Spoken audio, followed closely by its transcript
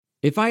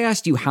If I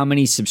asked you how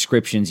many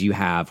subscriptions you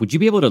have, would you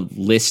be able to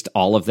list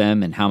all of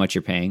them and how much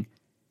you're paying?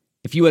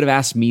 If you would have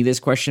asked me this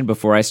question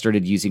before I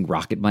started using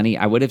Rocket Money,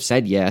 I would have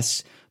said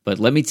yes, but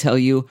let me tell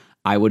you,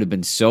 I would have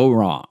been so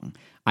wrong.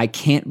 I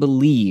can't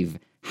believe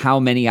how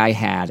many I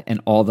had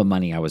and all the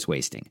money I was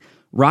wasting.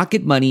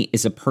 Rocket Money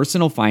is a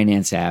personal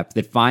finance app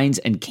that finds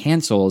and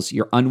cancels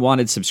your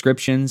unwanted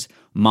subscriptions,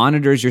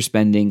 monitors your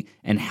spending,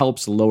 and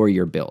helps lower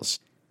your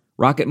bills.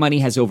 Rocket Money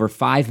has over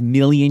 5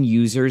 million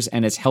users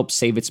and has helped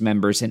save its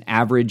members an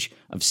average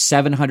of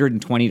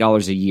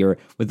 $720 a year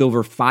with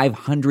over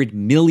 500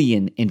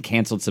 million in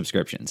canceled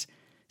subscriptions.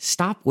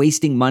 Stop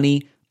wasting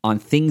money on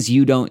things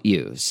you don't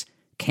use.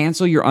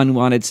 Cancel your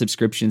unwanted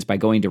subscriptions by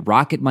going to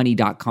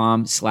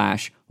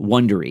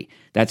rocketmoney.com/Wondery.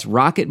 That's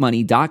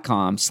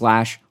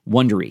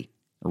rocketmoney.com/Wondery.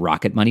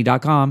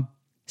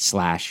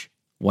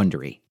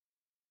 rocketmoney.com/Wondery.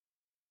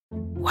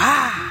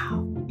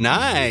 Wow.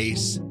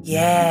 Nice.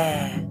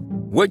 Yeah.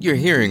 What you're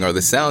hearing are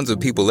the sounds of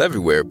people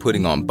everywhere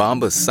putting on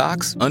Bombas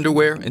socks,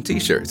 underwear, and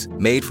T-shirts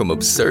made from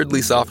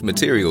absurdly soft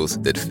materials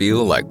that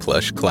feel like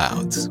plush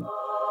clouds.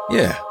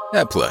 Yeah,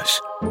 that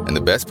plush. And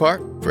the best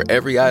part? For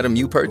every item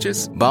you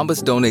purchase,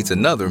 Bombas donates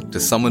another to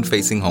someone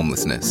facing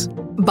homelessness.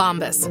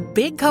 Bombas.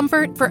 Big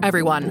comfort for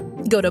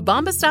everyone. Go to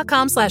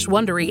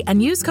bombas.com/Wondery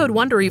and use code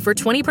Wondery for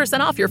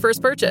 20% off your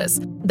first purchase.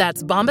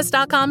 That's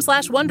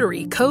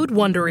bombas.com/Wondery. Code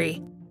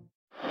Wondery.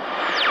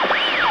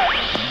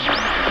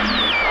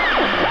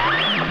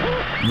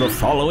 The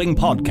following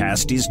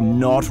podcast is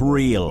not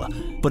real,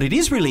 but it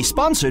is really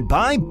sponsored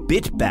by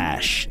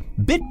BitBash.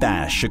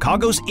 BitBash,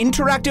 Chicago's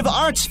interactive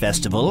arts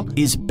festival,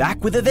 is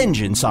back with a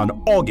vengeance on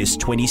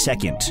August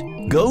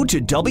 22nd. Go to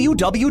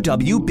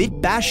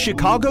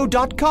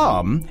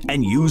www.bitbashchicago.com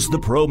and use the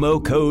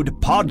promo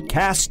code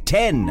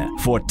PODCAST10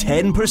 for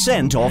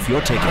 10% off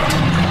your ticket.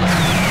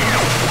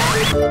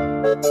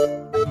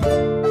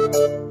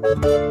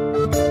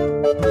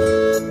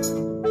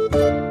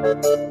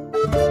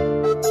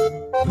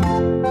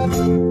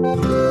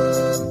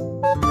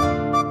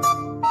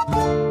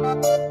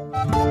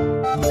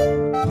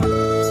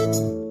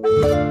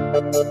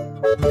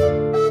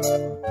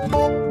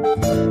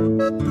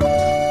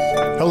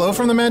 Hello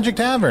from the Magic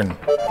Tavern,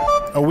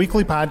 a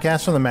weekly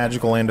podcast from the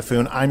magical land of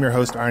Foon. I'm your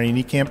host, Arnie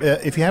Niekamp.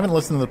 If you haven't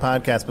listened to the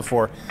podcast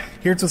before,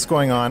 here's what's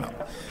going on.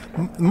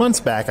 Months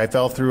back, I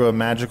fell through a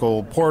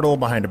magical portal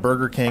behind a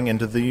Burger King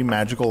into the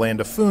magical land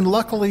of Foon.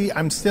 Luckily,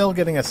 I'm still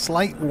getting a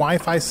slight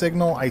Wi-Fi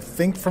signal, I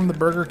think, from the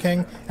Burger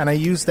King, and I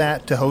use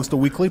that to host a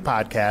weekly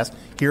podcast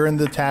here in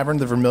the tavern,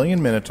 the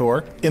Vermilion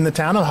Minotaur, in the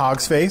town of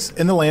Hogsface,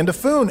 in the land of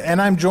Foon.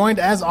 And I'm joined,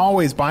 as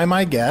always, by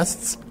my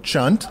guests,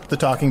 Chunt, the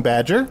Talking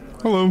Badger.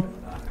 Hello.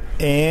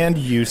 And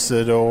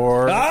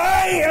Usador.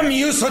 I am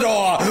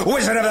Usador,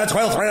 wizard of the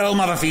 12th realm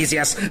of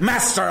Ephesius,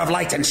 master of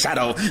light and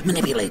shadow,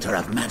 manipulator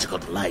of magical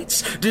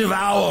delights,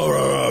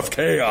 devourer of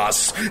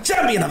chaos,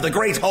 champion of the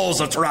great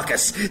halls of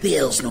Tarakas. The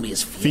elves know me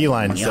as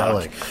Feline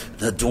Zelig.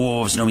 The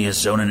dwarves know me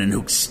as Zonin and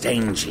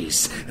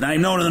Hookstanges, and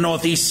I'm known in the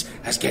northeast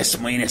as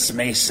Gesminus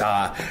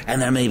Mesa, and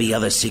there may be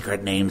other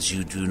secret names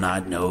you do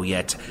not know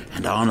yet.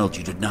 And Arnold,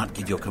 you did not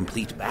give your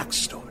complete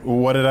backstory.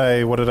 What did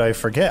I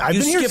forget? I've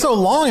been here so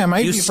long, I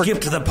might You be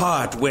skipped the part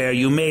where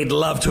you made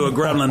love to a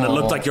gremlin that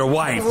looked like your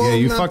wife. Yeah,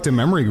 you fucked a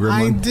memory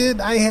gremlin.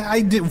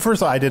 I did.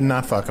 First of all, I did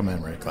not fuck a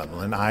memory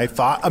gremlin. I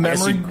thought a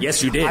memory...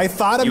 Yes, you did. I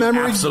thought a you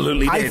memory...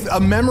 absolutely did. A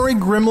memory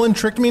gremlin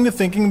tricked me into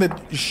thinking that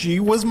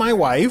she was my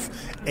wife,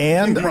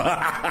 and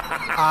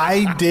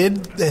I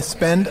did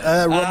spend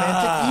a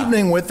romantic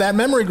evening with that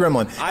memory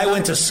gremlin. I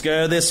went to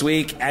Sker this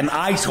week, and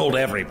I told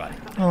everybody.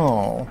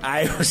 Oh.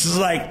 I was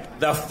like,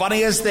 the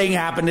funniest thing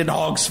happened in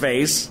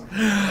Hogsface.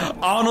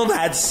 Arnold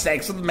had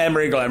sex with the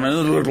memory gremlin,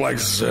 and it looked like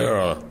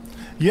Sarah.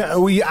 Yeah,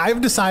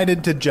 I've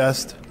decided to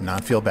just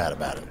not feel bad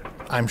about it.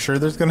 I'm sure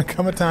there's going to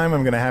come a time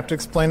I'm going to have to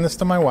explain this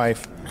to my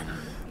wife.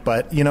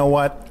 But you know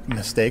what?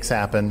 Mistakes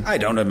happen. I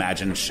don't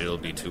imagine she'll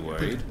be too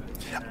worried.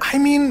 I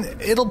mean,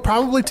 it'll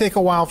probably take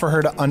a while for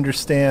her to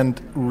understand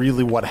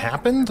really what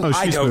happened. Oh,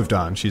 she's moved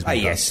on. She's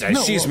moved on.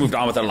 She's moved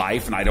on with her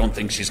life, and I don't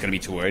think she's going to be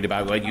too worried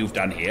about what you've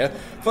done here.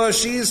 For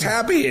she's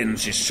happy, and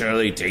she's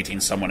surely dating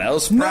someone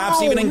else,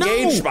 perhaps even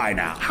engaged by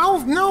now.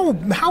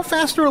 How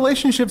fast do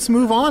relationships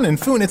move on in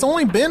Foon?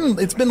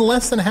 It's been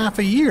less than half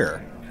a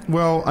year.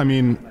 Well, I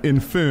mean, in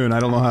Foon, I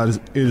don't know how it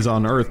is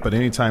on Earth, but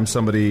anytime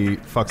somebody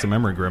fucks a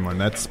memory gremlin,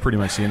 that's pretty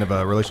much the end of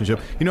a relationship.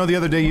 You know, the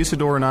other day,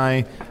 Usador and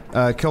I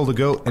killed a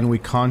goat, and we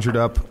conjured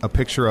up a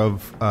picture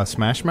of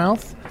Smash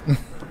Mouth.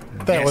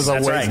 That was a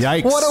waste. Right.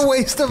 Yikes. What a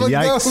waste of a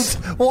goat.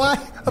 Why?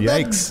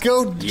 Yikes. That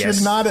goat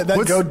should not have.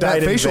 That goat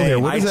died in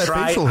vain.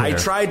 I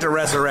tried to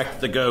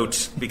resurrect the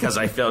goat because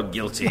I felt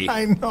guilty.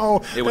 I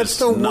know. That's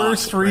the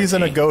worst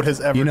reason a goat has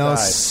ever died.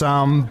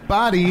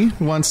 Somebody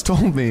once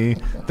told me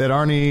that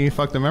Arnie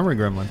fucked a memory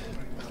gremlin.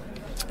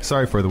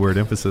 Sorry for the weird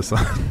emphasis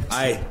on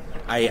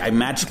I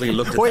magically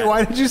looked at Wait, that.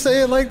 why did you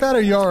say it like that?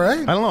 Are you all right?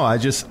 I don't know. I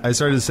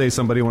started to say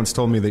somebody once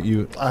told me that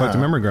you fucked a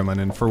memory gremlin,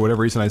 and for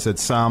whatever reason I said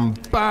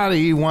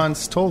somebody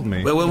once told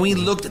me. Well, when we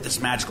looked at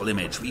this magical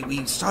image,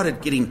 we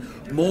started getting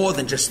more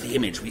than just the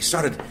image. We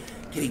started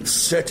getting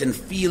certain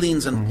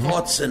feelings and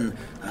thoughts and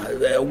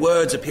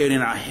words appearing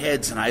in our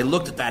heads, and I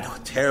looked at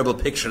that terrible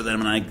picture of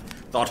them, and I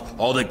thought,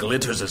 all that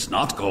glitters is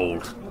not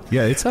gold.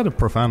 Yeah, it's had a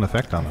profound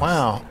effect on us.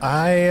 Wow.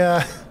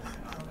 I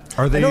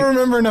don't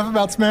remember enough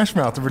about Smash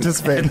Mouth to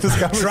participate in this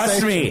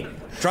conversation.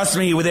 Trust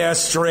me, with their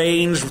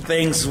strange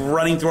things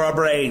running through our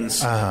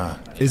brains.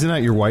 Isn't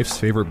that your wife's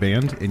favorite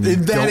band? And you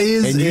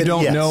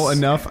don't yes. know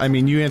enough. I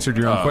mean, you answered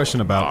your own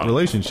question about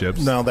relationships.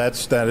 No,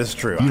 that is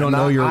true. You don't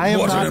know your...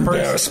 What an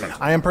embarrassment.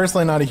 I am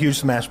personally not a huge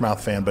Smash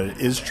Mouth fan, but it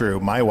is true.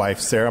 My wife,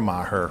 Sarah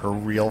Maher, her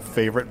real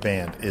favorite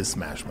band is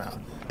Smash Mouth.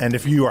 And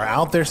if you are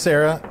out there,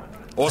 Sarah...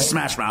 Or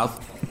Smash Mouth.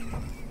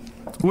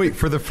 Wait,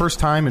 for the first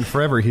time in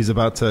forever, he's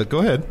about to... Go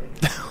ahead.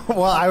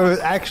 Well, I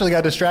actually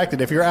got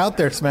distracted. If you're out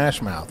there,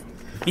 Smash Mouth...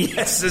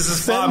 Yes, this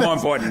is far more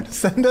important.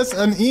 Send us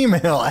an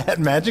email at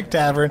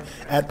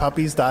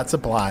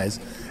magictavern@puppies.supplies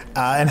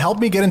and help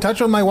me get in touch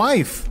with my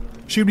wife.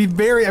 She would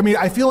be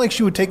I feel like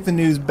she would take the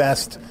news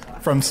best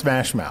from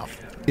Smash Mouth.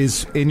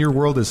 In your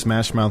world, is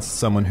Smash Mouth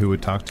someone who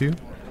would talk to you?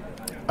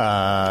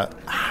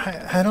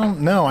 I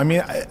don't know. I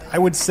mean, I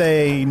would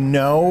say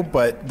no,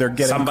 but they're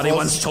getting Somebody close.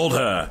 once told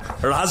her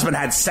husband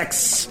had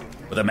sex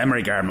with a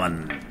memory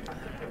gremlin.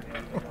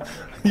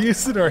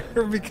 Usador,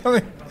 you're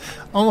becoming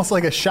almost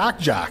like a shock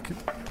jock.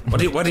 What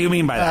do you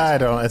mean by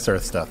that? It's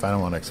Earth stuff. I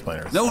don't want to explain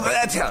Earth No, stuff.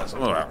 that's us.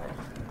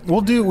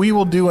 We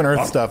will do an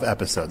Earth stuff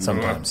episode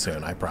sometime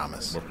soon, I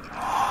promise. It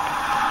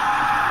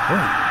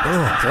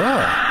got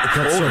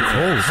so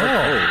cold.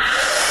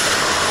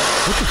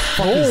 What the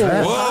fuck is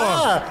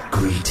that?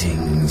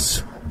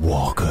 Greetings,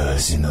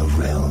 walkers in the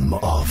realm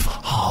of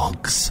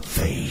Hog's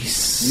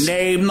Face.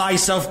 Name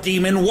thyself,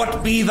 demon.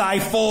 What be thy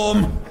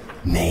form?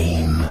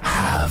 Name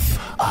have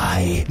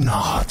I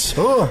not.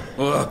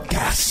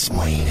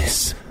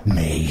 Gaswainus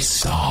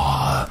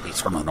Maystar. He's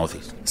from the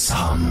northeast.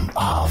 Some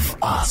of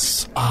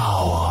us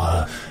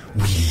are.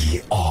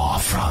 We are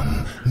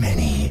from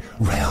many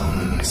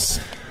realms,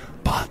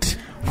 but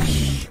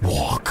we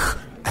walk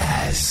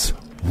as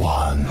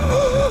one.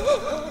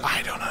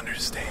 I don't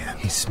understand.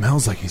 He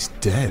smells like he's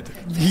dead.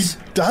 He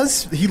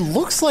does. He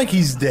looks like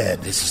he's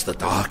dead. This is the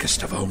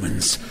darkest of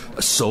omens.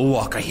 A soul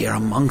walker here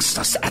amongst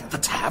us at the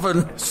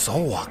tavern.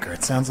 Soulwalker.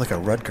 It sounds like a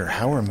Rutger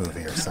Hauer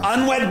movie or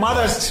something. Unwed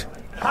mothers,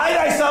 hide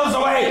thyselves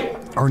away.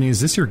 Arnie, is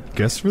this your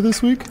guest for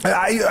this week?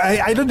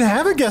 I didn't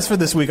have a guest for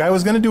this week. I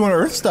was going to do an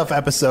Earth Stuff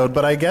episode,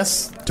 but I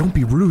guess... Don't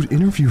be rude.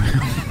 Interview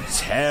him.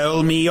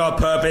 Tell me your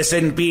purpose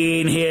in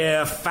being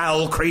here,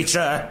 foul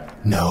creature.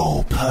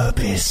 No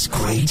purpose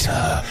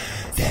greater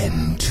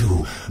than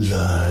to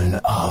learn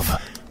of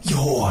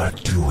your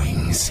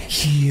doings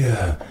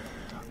here.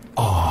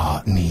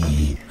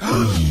 Arnie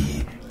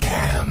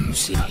Camp.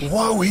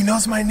 Whoa, he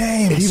knows my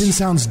name. It even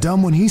sounds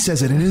dumb when he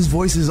says it, and his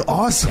voice is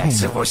awesome.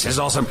 Yes, the voice is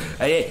awesome.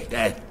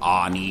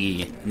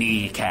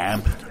 Arnie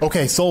Camp.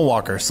 Okay,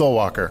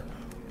 Soulwalker.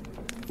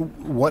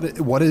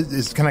 What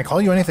is... Can I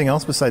call you anything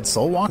else besides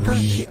Soulwalker?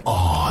 We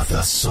are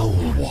the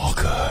Soul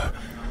Walker.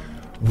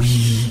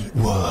 We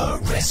were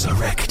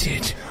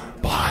resurrected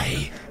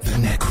by the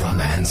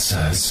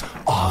necromancers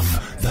of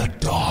the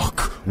Dark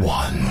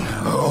One.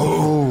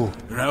 Oh.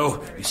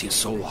 No, you see, a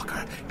soul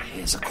walker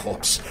is a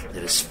corpse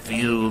that is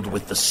filled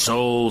with the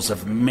souls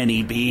of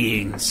many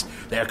beings.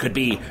 There could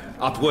be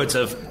upwards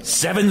of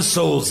 7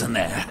 souls in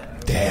there.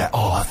 There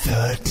are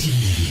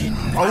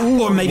 13.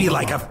 Or maybe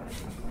like a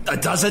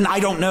dozen, I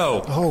don't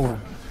know. Oh,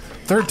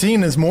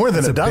 13 is more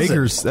than a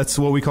dozen. That's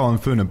what we call in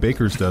Foon a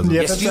baker's dozen.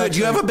 Yeah, Yes, do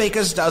you have a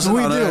baker's dozen?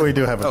 We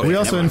do have a baker's We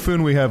also in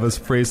Foon we have a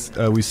phrase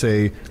we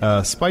say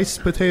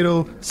spiced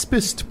potato,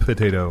 spiced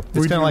potato.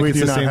 It's kind of like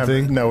it's the same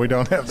thing. No, we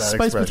don't have that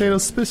Spiced expression. potato,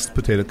 spiced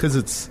potato, because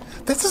it's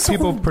That's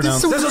people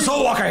pronounce. There's a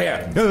soul walker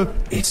here.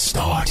 It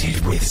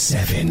started with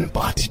 7,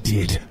 but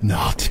did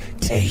not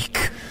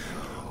take.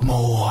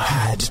 More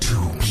had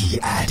to be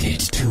added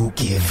to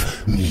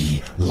give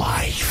me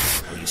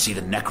life. You see,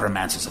 the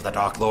necromancers of the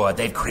Dark Lord,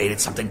 they've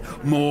created something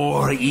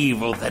more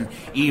evil than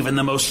even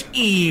the most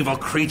evil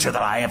creature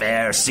that I have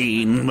ever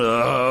seen.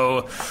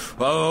 Oh,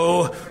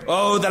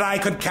 that I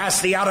could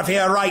cast thee out of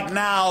here right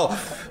now.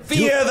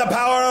 Fear the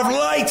power of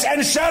light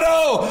and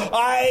shadow.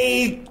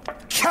 I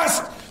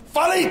cast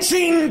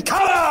Falichin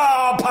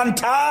Kala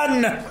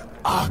Pantan.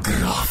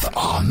 Agrath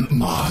on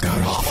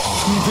Margaroth.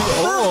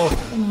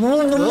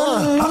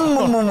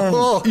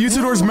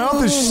 Usador's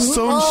mouth is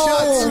sewn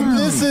shut.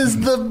 This is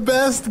the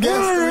best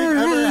guest we've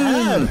ever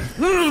had.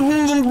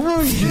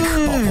 Before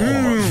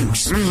you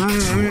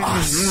speak to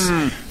us,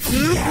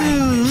 we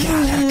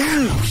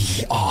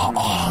are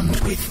armed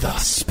with the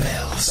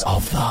spells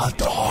of the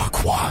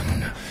Dark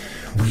One.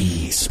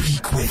 We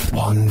speak with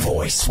one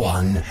voice,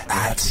 one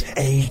at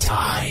a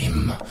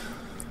time.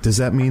 Does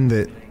that mean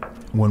that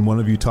when one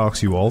of you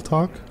talks, you all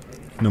talk?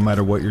 No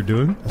matter what you're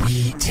doing?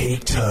 We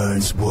take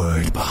turns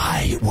word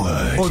by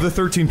word. Oh, the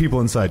 13 people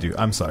inside you.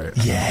 I'm sorry.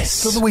 Yes.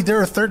 So wait, there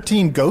are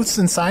 13 ghosts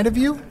inside of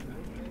you?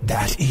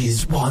 That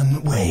is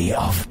one way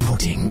of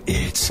putting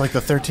it. It's like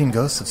the 13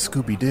 ghosts of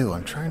Scooby-Doo.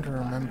 I'm trying to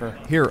remember.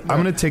 Here, I'm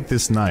going to take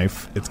this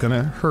knife. It's going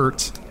to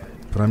hurt,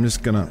 but I'm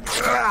just going to...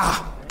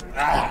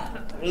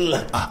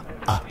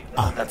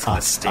 That's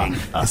gonna sting.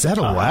 Is that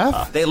a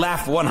laugh? They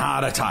laugh one ha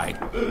at a time.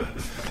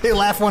 They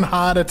laugh one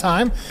ha at a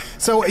time.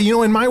 So,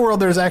 in my world,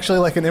 there's actually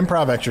like an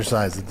improv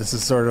exercise. That this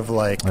is sort of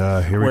like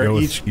here we where go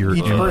with each your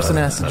person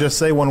has to just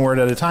say one word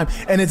at a time.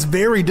 And it's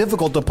very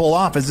difficult to pull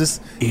off. Is this...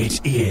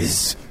 It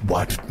is.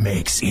 What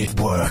makes it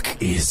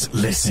work is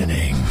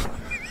listening.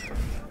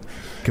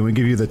 Can we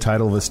give you the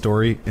title of a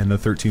story, and the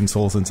 13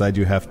 souls inside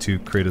you have to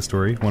create a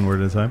story, one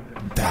word at a time?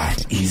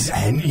 That is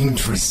an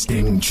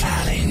interesting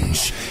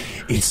challenge.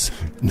 It's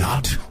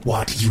not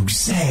what you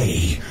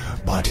say,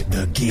 but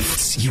the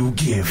gifts you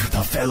give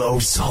the fellow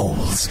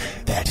souls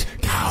that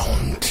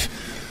count.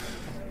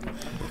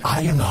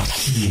 I am not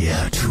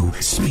here to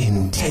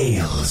spin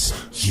tales.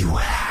 You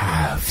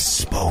have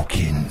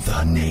spoken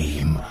the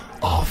name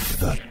of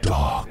the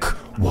Dark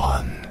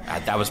One.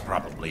 That was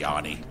probably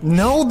Arnie.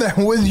 No, that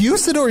was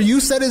Usador. You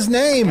said his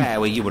name. Yeah,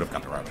 well, you would have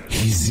got the right.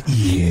 His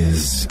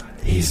ears,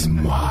 his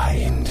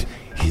mind,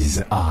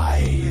 his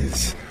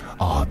eyes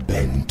are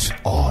bent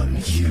on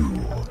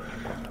you,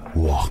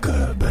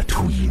 walker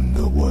between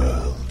the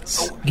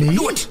worlds. You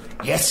knew it!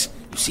 Yes,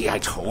 you see, I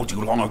told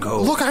you long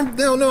ago. Look, I'm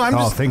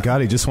just... Thank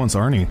God he just wants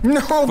Arnie.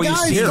 No, you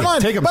guys, serious? come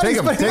on. Take him, Buddies, take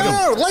him, buddies, take him.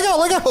 No,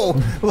 let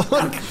go.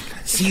 Look,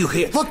 See you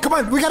here. look, come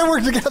on. We got to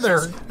work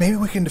together. Maybe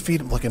we can defeat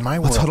him. Look, in my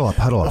world... Let's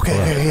huddle up.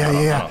 Okay,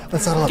 yeah.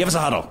 Let's huddle up. Give us a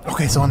huddle.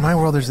 Okay, so in my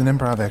world, there's an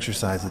improv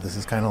exercise that this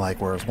is kind of like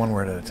where it's one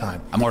word at a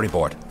time. I'm already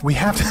bored. We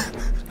have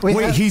to...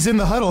 Wait, he's in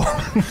the huddle.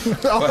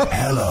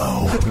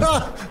 Hello.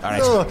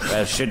 All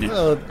right, shouldn't.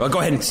 Well, go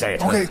ahead and say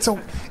it. Okay, so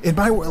in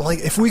my world, like,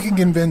 if we can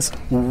convince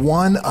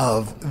one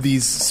of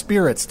these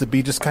spirits to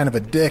be just kind of a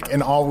dick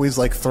and always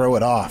like throw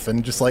it off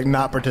and just like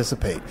not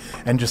participate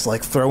and just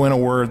like throw in a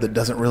word that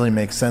doesn't really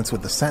make sense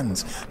with the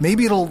sentence,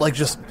 maybe it'll like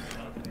just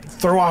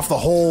throw off the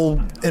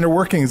whole inner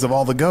workings of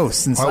all the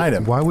ghosts inside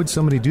him. Why would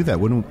somebody do that?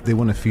 Wouldn't they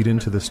want to feed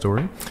into the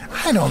story?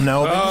 I don't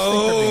know. They just think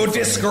they're Oh, being funny.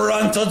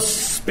 disgruntled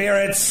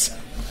spirits,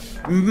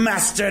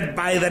 mastered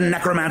by the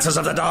necromancers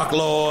of the Dark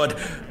Lord,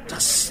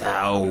 dost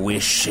thou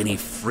wish any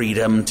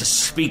freedom to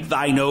speak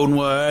thine own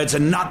words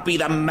and not be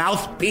the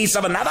mouthpiece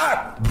of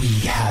another? We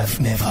have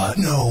never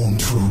known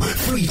true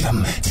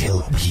freedom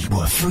till we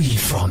were free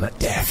from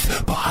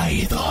death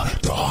by the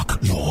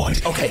Dark Lord.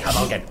 Okay, how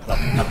about again?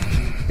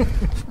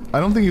 I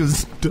don't think he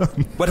was done.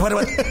 What? But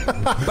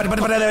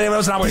that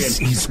was not working.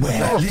 This is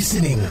where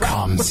listening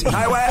comes in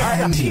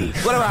handy.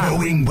 What about-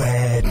 Knowing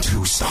when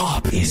to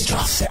stop is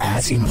just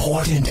as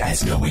important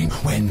as knowing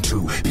when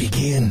to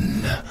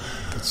begin.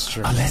 That's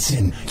true. A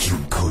lesson you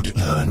could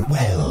learn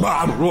well.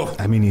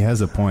 I mean, he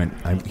has a point.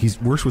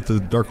 He's worse with the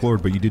Dark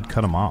Lord, but you did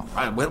cut him off.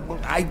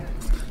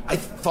 I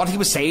thought he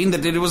was saying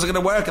that it wasn't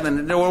going to work and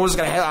then no one was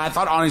going to help. I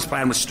thought Arnie's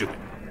plan was stupid.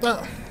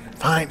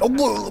 Fine.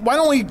 Why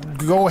don't we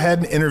go ahead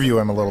and interview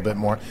him a little bit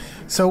more?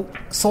 So,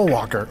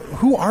 Soulwalker,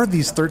 who are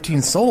these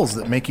 13 souls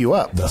that make you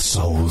up? The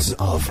souls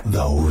of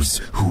those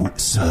who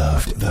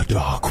served the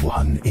Dark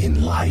One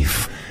in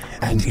life,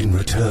 and in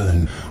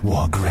return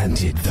were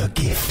granted the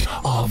gift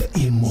of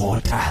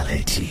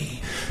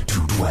immortality, to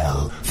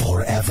dwell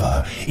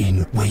forever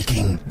in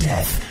waking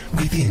death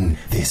within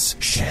this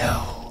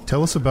shell.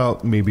 Tell us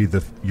about maybe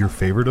your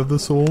favorite of the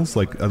souls,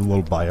 like a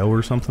little bio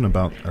or something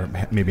about, or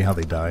maybe how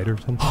they died or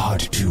something. Hard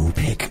to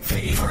pick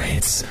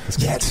favorites,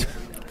 yet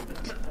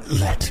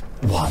let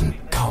one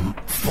come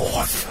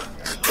forth.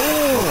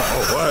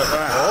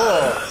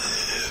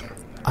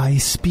 I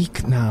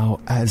speak now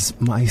as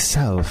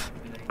myself.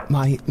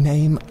 My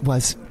name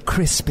was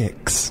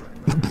Crispix.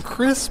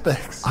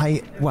 Crispix.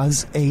 I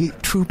was a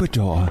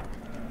troubadour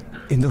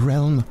in the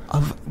realm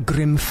of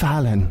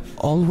Grimfallen.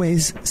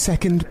 Always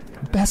second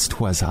best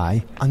was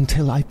I,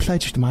 until I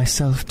pledged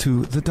myself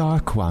to the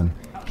Dark One.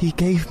 He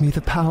gave me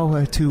the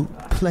power to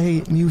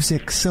play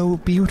music so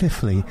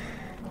beautifully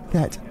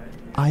that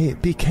I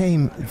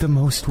became the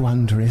most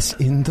wondrous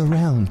in the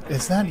realm.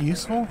 Is that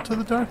useful to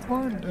the Dark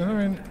Lord? I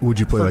mean, Would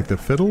you play like the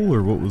fiddle,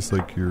 or what was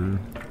like your...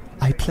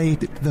 I played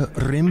the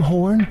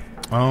rimhorn.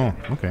 Oh,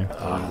 okay.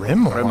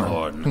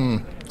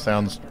 Rimhorn.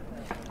 Sounds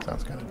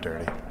kind of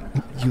dirty.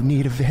 You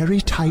need a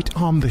very tight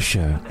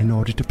embouchure in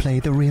order to play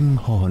the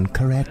rimhorn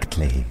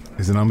correctly.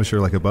 Is an embouchure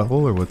like a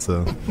butthole, or what's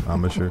a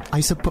embouchure? I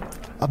suppose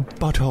a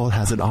butthole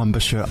has an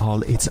embouchure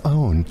all its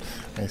own.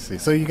 I see.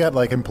 So you got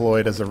like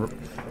employed as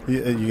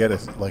you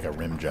got like a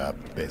rim job,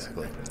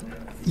 basically.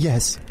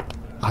 Yes,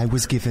 I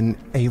was given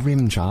a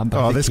rim job.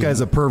 Oh, this guy's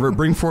a pervert.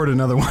 Bring forward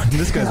another one.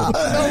 This guy's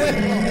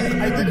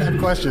I did have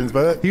questions,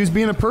 but he was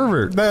being a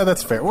pervert. no,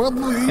 that's fair. Well,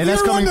 And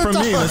that's coming from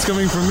me. That's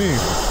coming from me.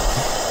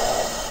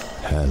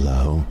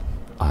 Hello,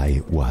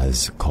 I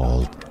was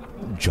called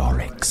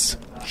Jorix.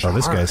 Oh,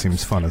 this guy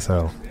seems fun as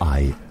hell.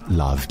 I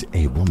loved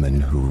a woman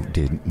who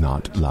did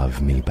not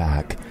love me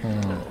back.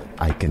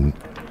 I can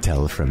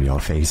tell from your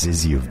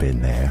faces you've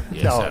been there.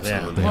 Yes, Oh,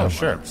 absolutely. yeah. Oh,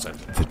 sure.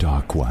 100%. The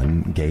Dark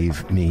One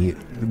gave me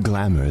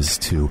glamours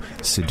to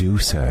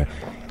seduce her,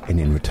 And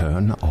in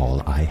return,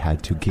 all I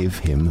had to give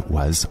him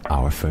was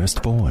our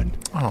firstborn.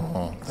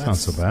 Oh, That's not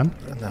so bad.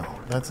 No,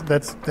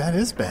 that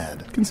is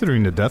bad.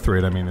 Considering the death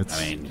rate,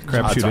 it's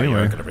crapshoot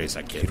anyway.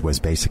 It was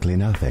basically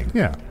nothing.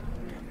 Yeah.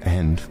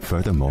 And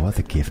furthermore,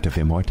 the gift of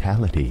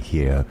immortality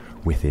here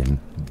within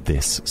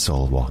this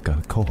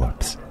Soulwalker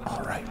corpse.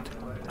 All right,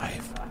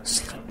 I've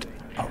slipped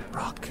a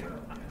rock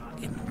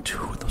into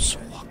the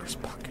Soulwalker's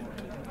pocket.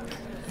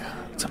 Yeah,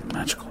 it's a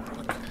magical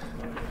rock.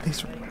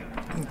 These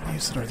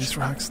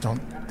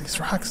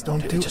rocks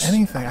don't do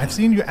anything. I've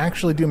seen you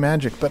actually do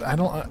magic, but I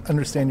don't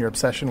understand your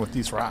obsession with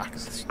these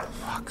rocks. The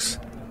rocks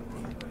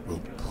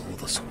will pull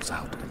the souls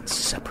out and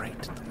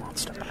separate the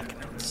monster back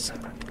into its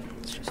separate.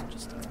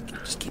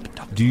 Just keep it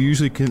talking. Do you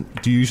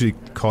usually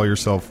call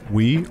yourself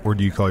we, or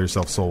do you call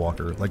yourself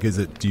Soulwalker? Like,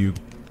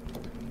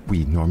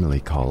 We normally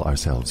call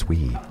ourselves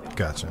we.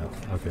 Gotcha.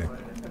 Okay.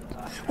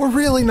 We're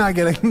really not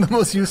getting the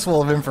most useful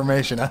of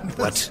information out of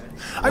this.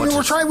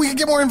 We're trying. We can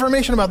get more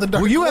information about the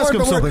Dark Well, you Lord, ask him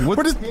but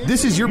something.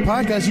 This is your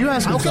podcast. You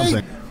ask him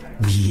something.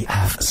 We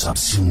have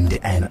subsumed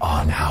and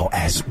are now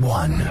as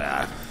one.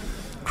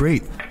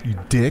 Great, you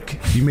dick.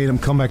 You made them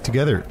come back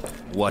together.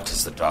 What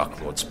is the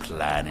Dark Lord's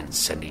plan in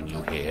sending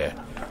you here?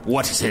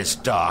 What is his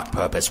dark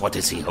purpose? What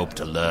does he hope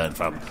to learn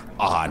from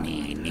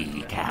Arnie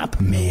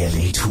Kneecap?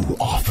 Merely to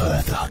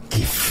offer the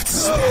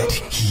gifts that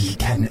he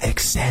can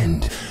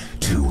extend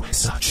to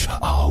such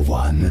a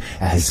one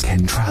as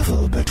can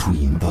travel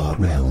between the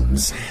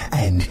realms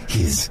and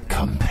his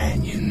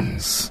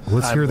companions.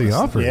 Let's hear the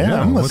offer.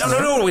 Yeah,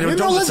 No, we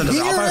don't listen to the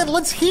offer.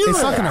 Let's hear it.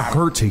 It's not going to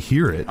hurt to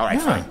hear it. All right,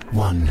 fine.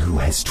 One who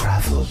has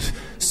traveled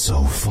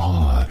so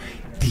far,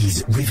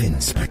 these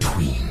rivens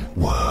between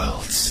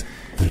worlds.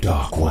 The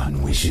Dark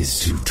One wishes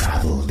to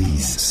travel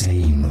these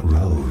same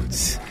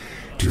roads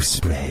to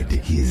spread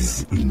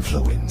his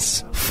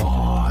influence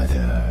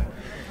farther.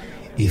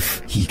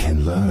 If he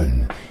can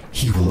learn,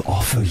 he will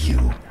offer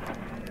you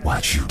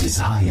what you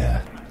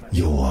desire,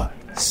 your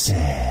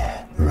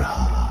Sarah.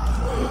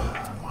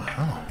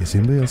 Wow. Is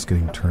anybody else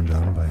getting turned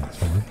on by his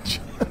voice?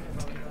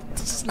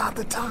 This is not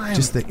the time.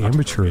 Just the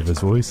amateur of his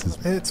voice is...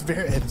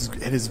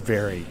 It is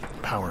very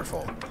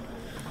powerful.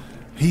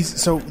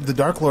 So the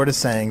Dark Lord is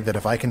saying that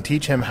if I can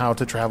teach him how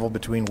to travel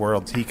between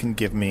worlds, he can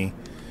give me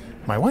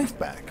my wife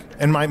back.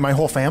 And my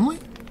whole family?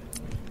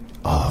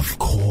 Of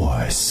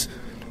course.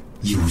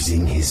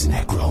 Using his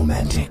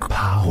necromantic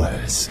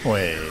powers.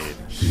 Wait.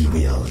 He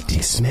will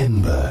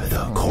dismember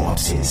the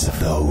corpses of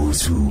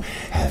those who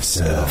have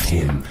served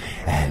him,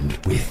 and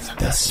with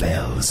the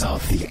spells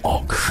of the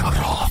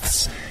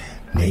Ogshoroths,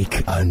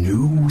 make a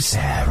new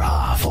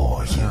Sarah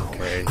for you,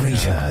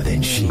 greater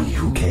than she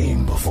who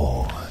came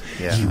before.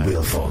 Yeah, you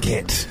will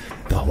forget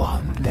the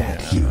one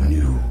that you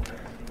knew.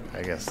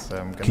 I guess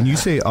I'm gonna... Can you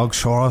say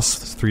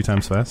Ogshoroths 3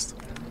 times fast?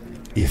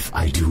 If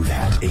I do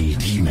that, a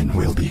demon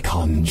will be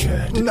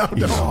conjured. No,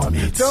 don't.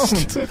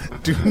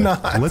 Do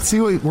not. Let's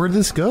see where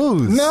this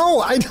goes.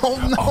 No, I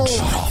don't know.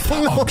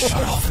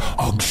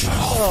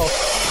 Ogshoroth.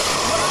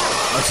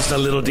 That's just a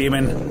little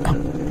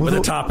demon with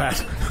a top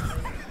hat.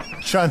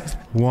 Sean,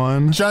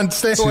 1, Sean,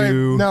 stay 2, away.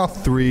 No.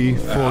 3,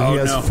 4. Oh, he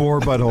has 4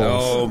 buttholes.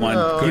 Oh my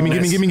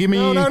goodness. Give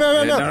me. No.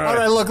 All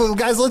right, look,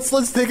 guys,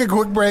 let's take a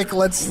quick break.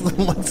 Let's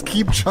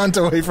keep Chunt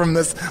away from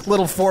this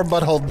little 4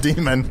 butthole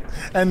demon,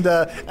 and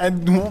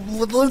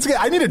let's get.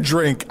 I need a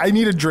drink.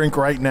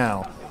 Right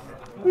now.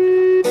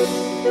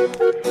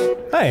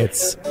 Hi,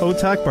 it's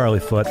Otak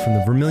Barleyfoot from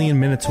the Vermilion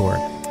Minotaur.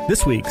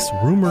 This week's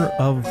rumor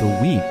of the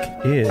week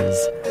is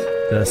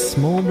the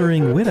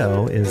Smoldering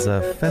Widow is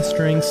a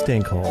festering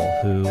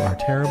stinkhole who are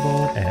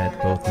terrible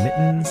at both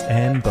mittens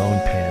and bone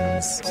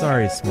pins.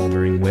 Sorry,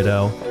 Smoldering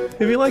Widow.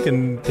 If you'd like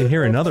to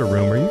hear another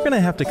rumor, you're going to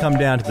have to come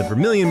down to the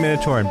Vermilion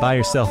Minotaur and buy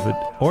yourself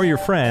or your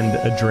friend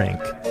a drink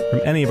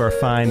from any of our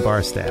fine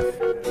bar staff.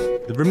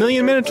 The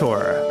Vermilion Minotaur,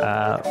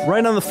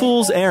 right on the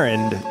Fool's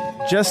Errand,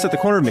 just at the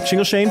corner of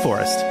McShingleshane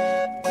Forest.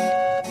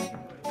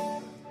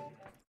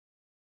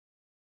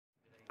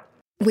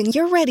 When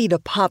you're ready to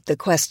pop the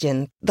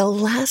question, the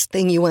last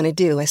thing you want to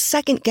do is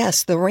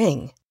second-guess the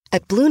ring.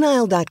 At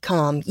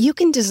BlueNile.com, you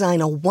can design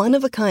a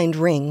one-of-a-kind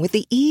ring with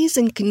the ease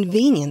and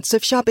convenience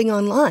of shopping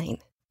online.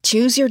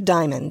 Choose your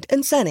diamond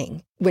and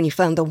setting. When you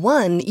find the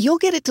one, you'll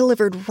get it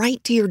delivered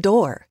right to your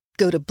door.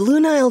 Go to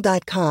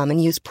BlueNile.com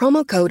and use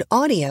promo code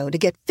AUDIO to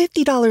get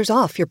 $50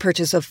 off your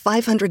purchase of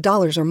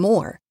 $500 or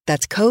more.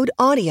 That's code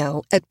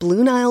AUDIO at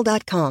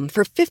BlueNile.com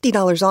for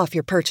 $50 off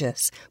your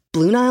purchase.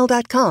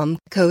 BlueNile.com,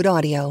 code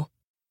AUDIO.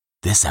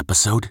 This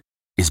episode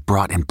is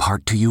brought in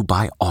part to you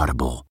by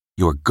Audible,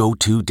 your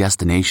go-to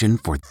destination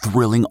for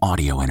thrilling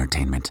audio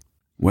entertainment.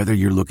 Whether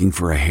you're looking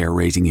for a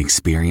hair-raising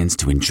experience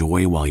to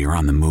enjoy while you're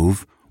on the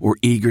move or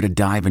eager to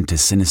dive into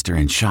sinister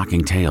and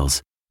shocking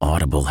tales,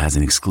 Audible has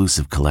an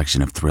exclusive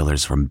collection of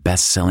thrillers from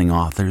best-selling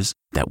authors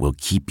that will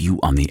keep you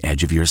on the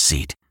edge of your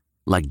seat.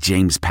 Like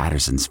James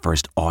Patterson's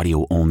first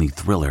audio-only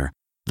thriller,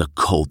 The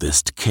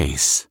Coldest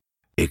Case.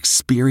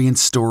 Experience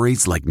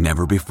stories like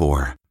never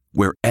before,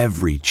 where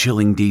every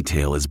chilling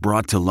detail is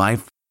brought to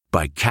life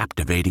by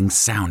captivating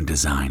sound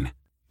design.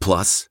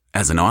 Plus,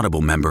 As an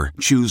Audible member,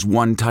 choose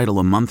one title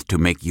a month to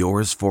make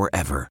yours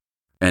forever.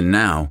 And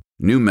now,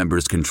 new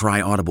members can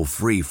try Audible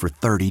free for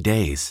 30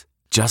 days.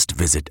 Just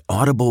visit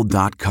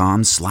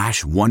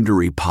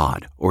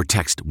audible.com/WonderyPod or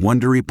text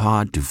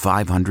WonderyPod to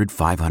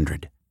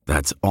 500-500.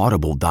 That's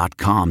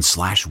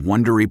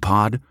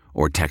audible.com/WonderyPod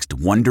or text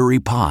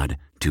WonderyPod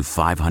to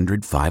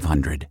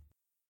 500-500.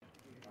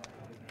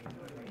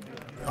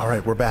 All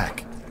right, we're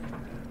back.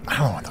 I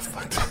don't know what the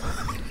fuck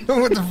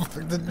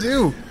to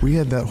do. We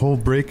had that whole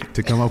break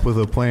to come up with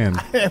a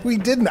plan. We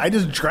didn't. I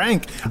just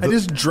drank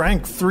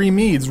 3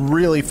 meads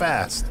really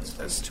fast.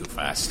 That's too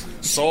fast.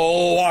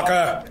 Soul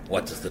Walker,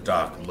 what does the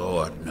Dark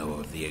Lord know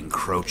of the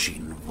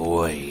encroaching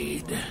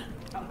void?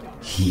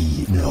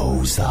 He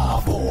knows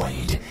the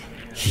void.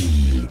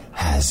 He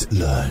has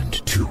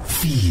learned to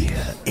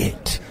fear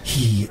it.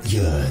 He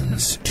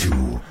yearns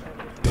to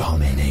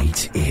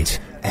dominate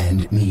it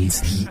and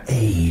needs the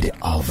aid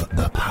of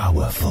the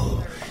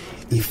powerful.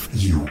 If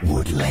you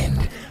would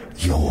lend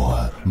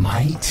your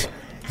might,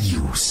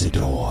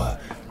 Usador,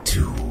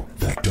 to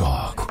the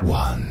Dark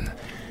One,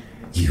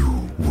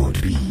 you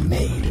would be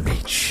made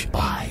rich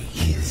by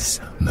his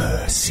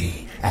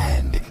mercy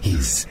and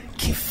his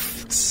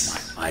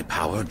gifts. My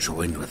power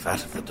joined with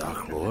that of the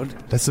Dark Lord?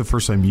 That's the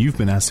first time you've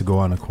been asked to go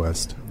on a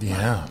quest.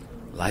 Yeah.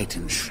 Light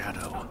and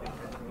shadow,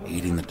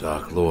 aiding the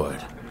Dark Lord.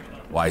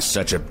 Why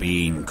such a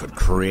being could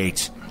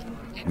create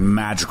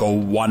magical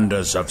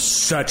wonders of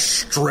such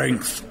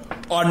strength,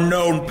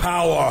 unknown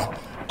power,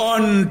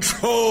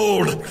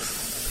 untold,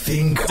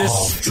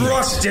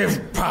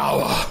 destructive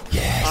power.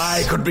 Yes.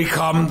 I could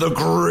become the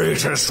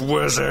greatest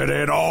wizard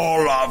in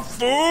all of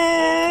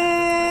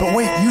Food. But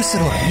wait,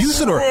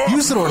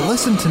 Usador,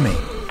 listen to me.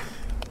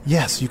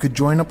 Yes, you could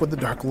join up with the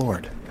Dark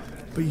Lord,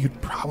 but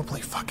you'd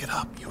probably fuck it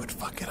up. You would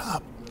fuck it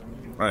up.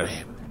 I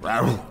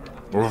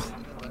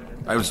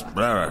was...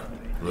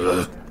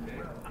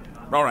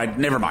 All right,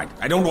 never mind.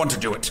 I don't want to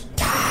do it.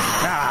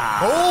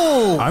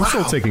 I'm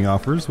still taking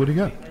offers. What do you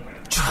got?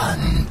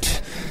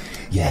 Chunt.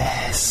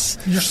 Yes.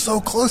 You're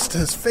so close to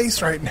his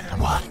face right now.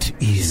 What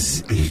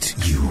is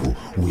it you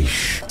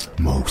wish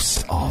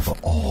most of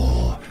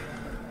all?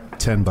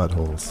 10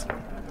 buttholes.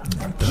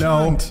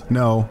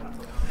 No.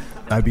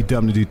 I'd be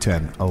dumb to do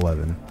 10.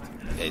 11.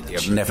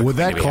 Would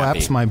that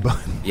collapse my butt?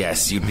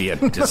 Yes, you'd be a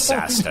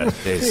disaster.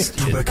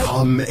 To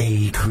become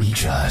a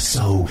creature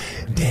so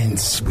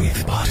dense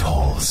with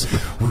buttholes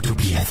would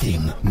be a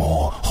thing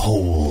more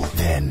whole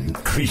than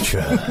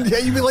creature. Yeah,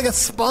 you'd be like a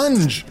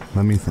sponge.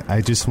 Let me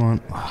I just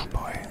want... Oh,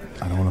 boy.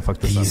 I don't want to fuck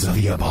this up. These are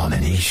the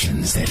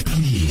abominations that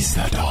please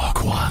the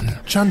Dark One.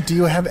 Chunt, do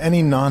you have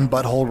any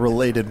non-butthole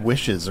related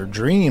wishes or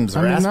dreams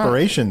or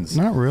aspirations?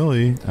 Not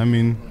really. I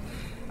mean...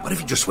 What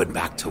if you just went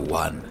back to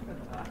one?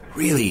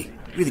 Really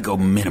go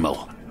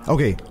minimal.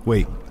 Okay,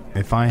 wait.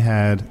 If I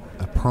had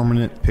a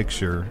permanent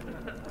picture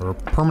or a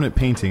permanent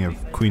painting of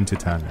Queen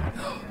Titania,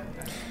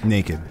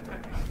 naked,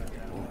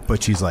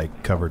 but she's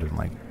like covered in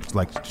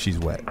like she's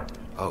wet.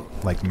 Oh.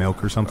 Like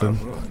milk or something.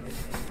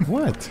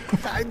 What?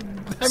 I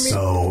mean,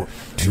 so,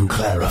 to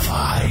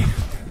clarify,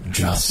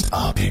 just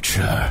a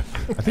picture.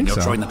 I think You'll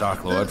so. join the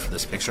Dark Lord for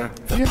this picture?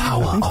 The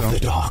power of the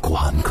Dark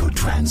One could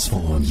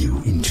transform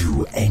you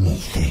into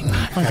anything.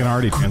 I can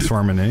already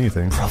transform into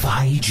anything.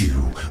 Provide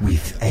you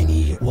with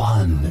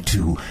anyone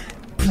to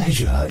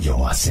pleasure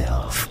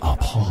yourself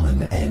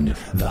upon and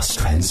thus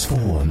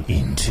transform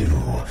into.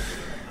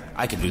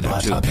 I can do that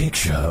but too. A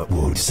picture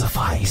would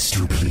suffice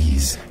to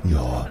please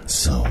your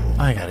soul.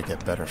 I gotta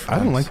get better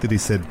friends. I don't like that he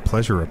said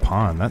pleasure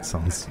upon. That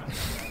sounds...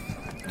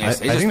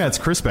 Yes, I think that's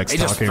Chris Beck's They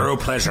talking. just throw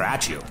pleasure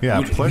at you.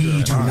 Yeah, pleasure.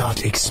 We do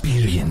not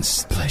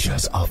experience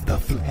pleasures of the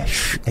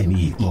flesh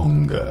any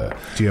longer.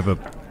 Do you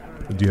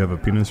have a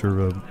penis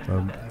or a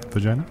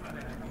vagina?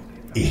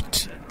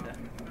 It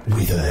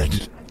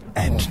withered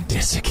and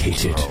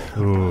desiccated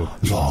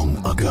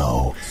long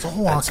ago.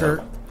 Soul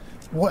Walker,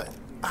 what?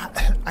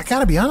 I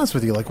gotta be honest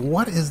with you. Like,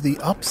 what is the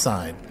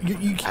upside? You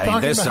keep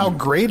talking about how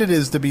great it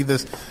is to be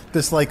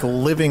this like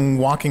living,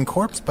 walking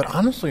corpse, but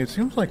honestly, it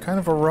seems like kind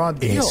of a raw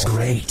deal. It's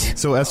great.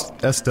 So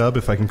S-Dub,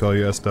 if I can call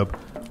you S-Dub,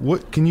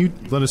 what can you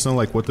let us know?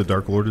 Like what the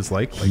Dark Lord is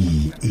like?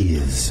 He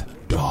is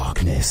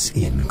darkness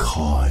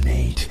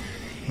incarnate.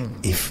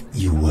 If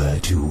you were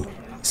to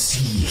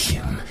see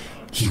him,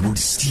 he would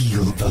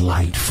steal the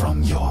light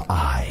from your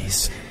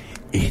eyes.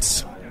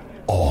 It's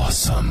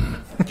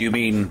awesome. Do you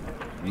mean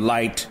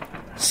light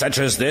such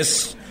as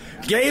this?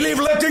 Gaily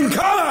reflecting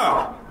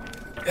color!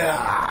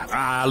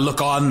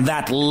 Look on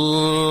that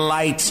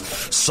light,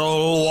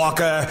 Soul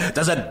Walker.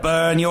 Does it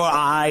burn your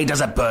eye?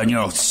 Does it burn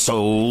your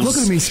soul? Look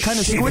at me, he's kind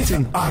of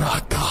squinting.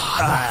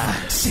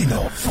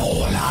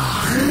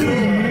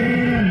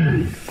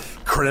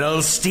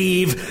 Krill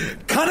Steve,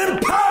 cunning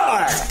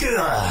power!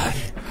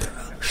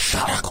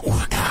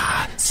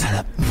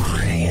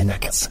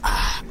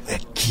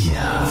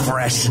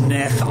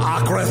 Freshness,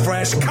 aqua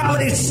fresh,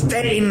 comedy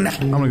stain.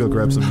 I'm gonna go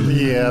grab some.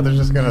 Yeah, they're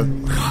just gonna.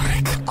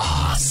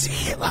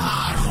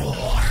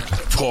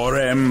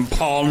 Torem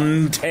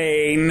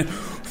Pontaine,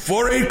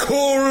 Furry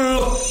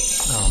Cool.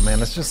 Oh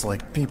man, it's just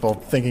like people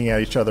thinking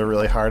at each other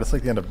really hard. It's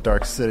like the end of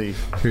Dark City.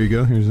 Here you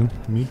go. Here's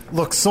me.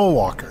 Look,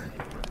 Soulwalker,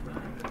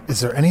 is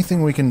there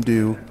anything we can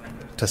do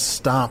to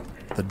stop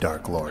the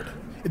Dark Lord?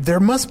 There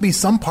must be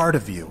some part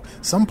of you,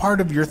 some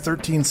part of your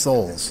 13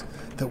 souls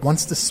that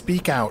wants to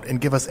speak out and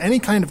give us any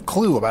kind of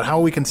clue about how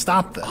we can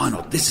stop this.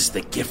 Arnold, this is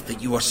the gift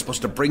that you are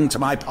supposed to bring to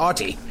my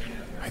party.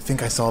 I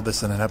think I saw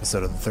this in an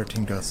episode of the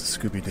 13 Ghosts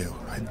of Scooby-Doo.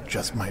 It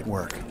just might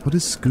work. What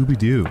is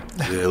Scooby-Doo?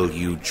 Will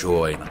you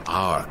join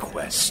our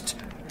quest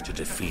to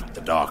defeat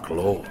the Dark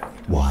Lord?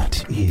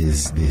 What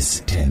is this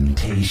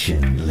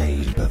temptation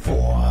laid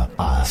before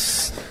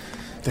us?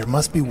 There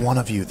must be one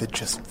of you that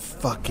just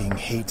fucking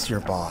hates your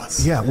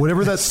boss. Yeah,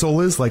 whatever that soul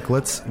is, like,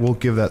 we'll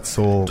give that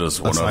soul Does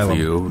one asylum. of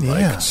you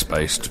Yeah. like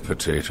spiced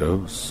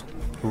potatoes?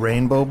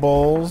 Rainbow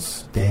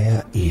bowls.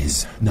 There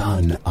is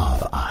none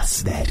of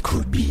us that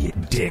could be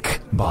Dick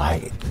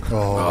by...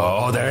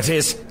 Oh, there it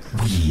is.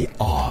 We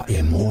are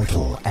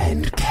immortal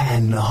and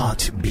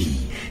cannot be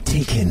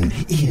taken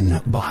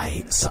in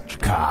by such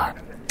car.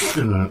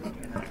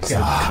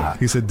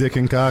 He said dick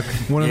and cock.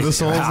 One of the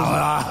souls.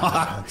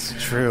 That's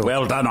true.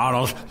 Well done,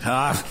 Arnold.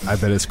 I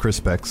bet it's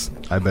Crispex.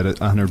 I bet it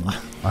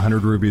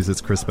 100 rubies.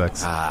 It's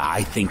Crispex.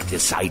 I think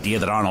this idea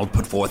that Arnold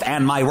put forth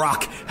and my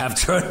rock have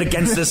turned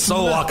against this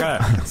Soulwalker.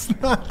 It's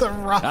not the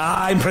Rock.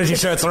 I'm pretty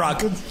sure it's the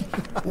rock.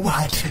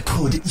 What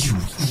could you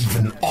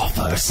even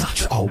offer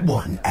such a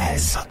one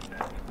as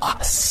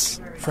us?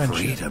 Friendship.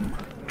 Freedom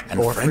and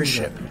Or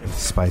friendship.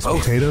 Spiced Both.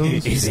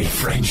 potatoes. Is it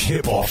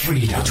friendship or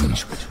freedom?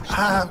 Let's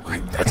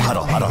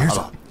huddle.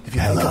 Hello.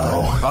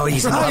 Oh,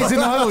 he's in the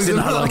huddle. He's in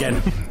the huddle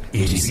again.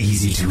 It is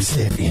easy to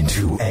slip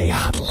into a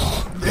huddle.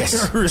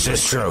 This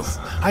is true.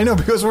 I know,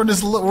 because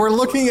we're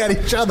looking at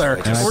each other.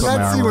 I We're put my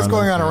not seeing arm what's around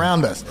going him. on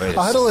around us. Wait.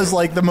 A huddle is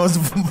like the most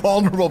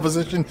vulnerable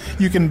position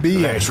you can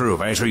be Very in. true,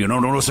 very true. You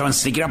don't know someone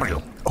sneaking up on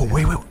you. Oh,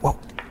 wait.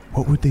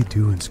 What would they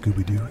do in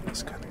Scooby-Doo in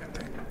this kind of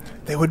thing?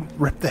 They would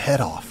rip the head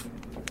off.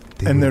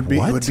 They And would it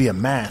what? would be a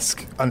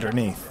mask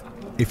underneath.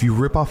 If you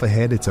rip off a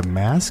head, it's a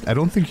mask? I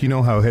don't think you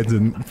know how heads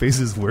and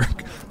faces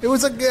work. It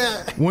was a...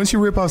 Once you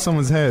rip off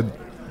someone's head,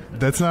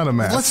 that's not a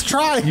mask. Let's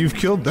try. You've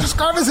killed them. Just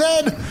carve his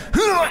head.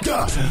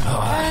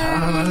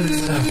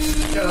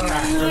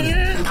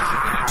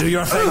 Do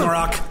your thing,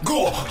 Rock.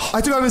 Go. I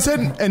took out his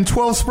head and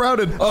 12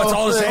 sprouted. Oh, it's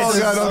all his head. Oh,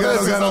 God, oh, God, This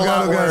oh, is God, a oh, God,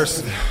 lot oh, God.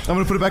 worse. I'm going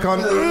to put it back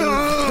on.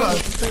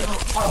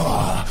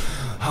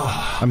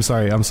 I'm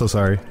sorry. I'm so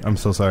sorry. I'm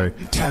so sorry.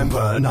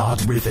 Tamper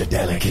not with the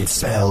delicate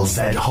spells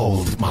that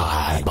hold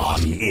my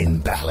body in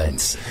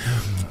balance.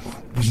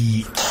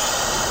 We...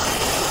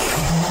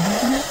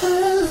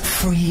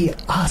 Free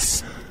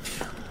us.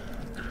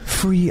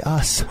 Free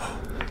us.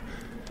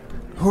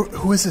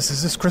 Who is this?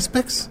 Is this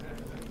Crispix?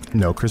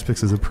 No,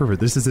 Crispix is a pervert.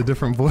 This is a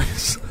different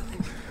voice.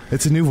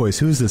 It's a new voice.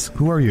 Who is this?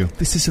 Who are you?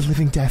 This is a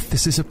living death.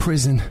 This is a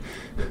prison.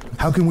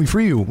 How can we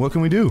free you? What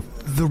can we do?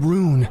 The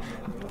rune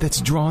that's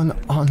drawn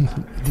on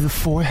the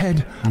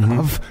forehead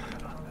of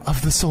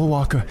the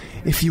Soulwalker.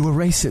 If you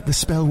erase it, the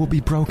spell will be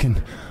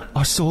broken.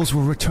 Our souls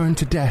will return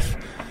to death.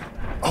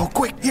 Oh,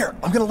 quick. Here,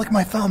 I'm going to lick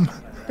my thumb.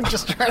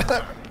 Just try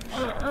to...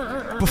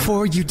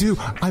 Before you do,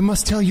 I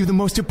must tell you the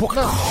most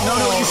important...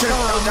 No, you should.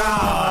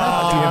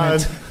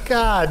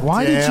 God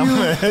Why did damn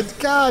you- it.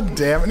 God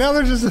damn it. Now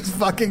there's just this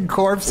fucking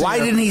corpse Why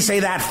here. didn't he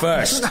say that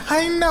first?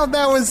 I know,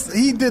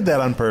 he did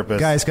that on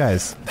purpose.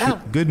 Guys.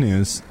 Good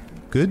news.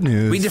 Good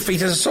news. We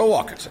defeated a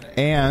Soulwalker today.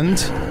 And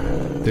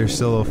there's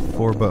still a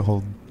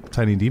 4-butthole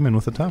tiny demon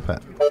with a top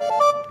hat.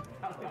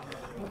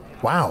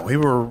 Wow,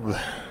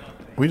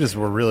 we just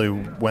really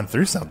went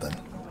through something.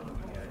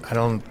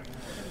 I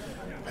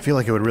feel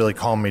like it would really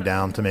calm me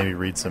down to maybe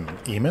read some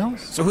emails.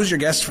 So who's your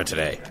guest for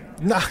today?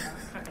 Nah,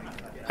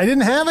 I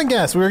didn't have a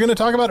guess. We were going to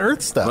talk about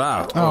Earth stuff.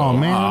 Wow. Oh,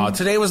 man.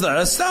 Today was the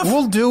Earth stuff?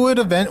 We'll do it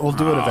eventually.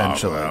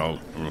 well.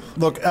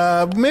 Look,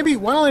 maybe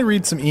why don't I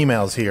read some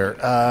emails here?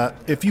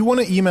 If you want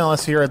to email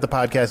us here at the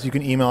podcast, you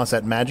can email us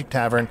at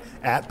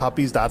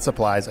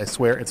magictavern@puppies.supplies. I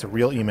swear it's a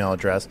real email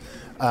address.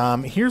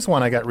 Here's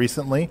one I got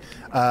recently.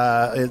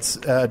 It's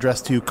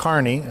addressed to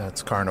Carney.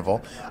 It's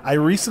Carnival. I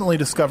recently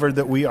discovered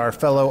that we are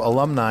fellow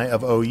alumni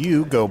of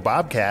OU. Go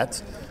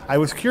Bobcats. I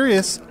was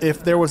curious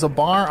if there was a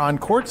bar on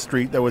Court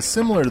Street that was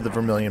similar to the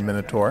Vermilion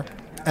Minotaur,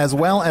 as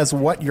well as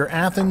what your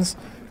Athens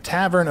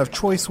tavern of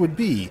choice would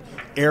be.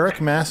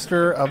 Eric,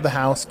 master of the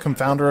house,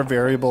 confounder of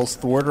variables,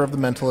 thwarter of the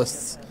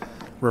mentalists,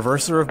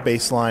 reverser of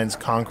baselines,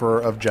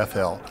 conqueror of Jeff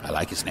Hill. I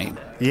like his name.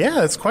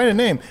 Yeah, it's quite a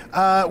name.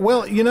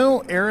 Well, you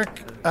know,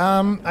 Eric,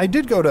 I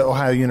did go to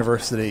Ohio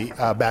University,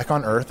 back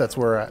on Earth. That's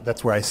where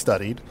I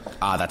studied.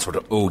 That's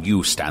what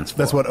OU stands for.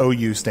 That's what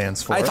OU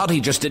stands for. I thought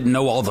he just didn't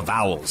know all the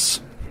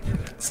vowels.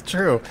 It's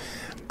true.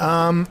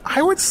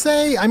 I would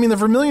say, the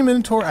Vermilion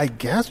Minotaur, I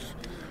guess,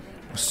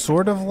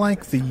 sort of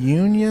like the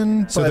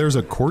Union. So but there's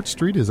a Court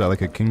Street? Is that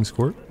like a King's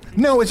Court?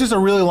 no, it's just a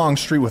really long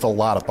street with a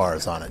lot of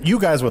bars on it. You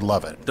guys would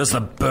love it. Does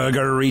the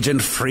Burger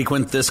Regent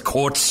frequent this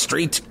Court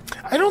Street?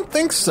 I don't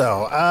think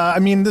so. I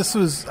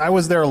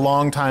was there a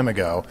long time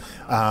ago,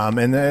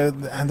 and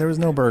there was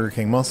no Burger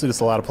King. Mostly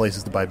just a lot of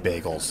places to buy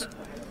bagels.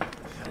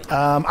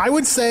 I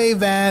would say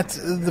that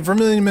the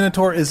Vermilion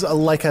Minotaur is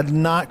like a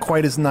not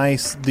quite as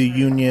nice The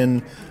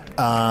Union,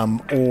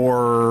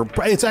 or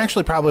it's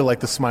actually probably like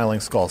the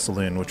Smiling Skull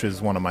Saloon, which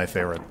is one of my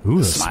favorite. Ooh,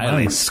 the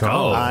Smiling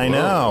Skull. I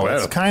know. Whoa.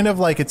 It's kind of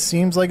like, it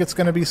seems like it's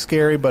going to be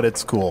scary, but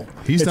it's cool.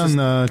 He's It's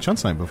done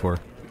Chunt's Night before.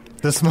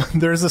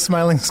 There's a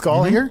Smiling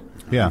Skull here?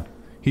 Yeah.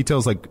 He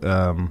tells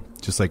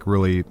just like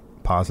really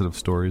positive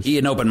stories. He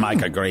and Open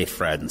Mike are great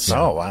friends.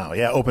 Oh, wow.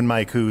 Yeah, Open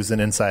Mike, who's an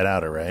Inside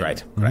Outer, right?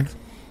 Right, correct.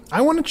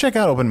 I want to check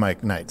out Open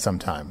Mike Night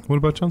sometime. What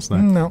about Chunt's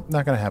Night? No,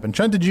 not going to happen.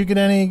 Chunt, did you get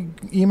any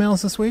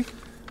emails this week?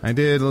 I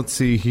did. Let's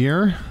see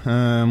here.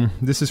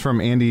 This is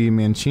from Andy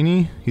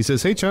Mancini. He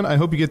says, "Hey Chunt, I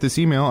hope you get this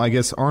email. I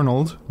guess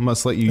Arnold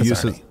must let you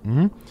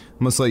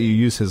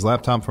use his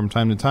laptop from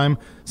time to time.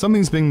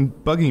 Something's been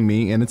bugging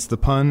me, and it's the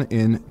pun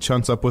in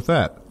Chunt's Up With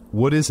That.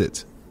 What is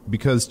it?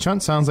 Because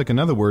Chunt sounds like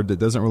another word that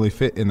doesn't really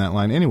fit in that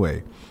line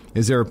anyway.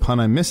 Is there a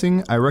pun I'm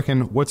missing? I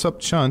reckon What's Up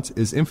Chunt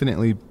is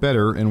infinitely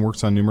better and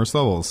works on numerous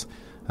levels."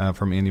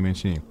 From Andy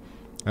Mancini.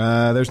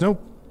 There's no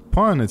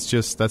pun. That's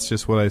just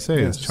what I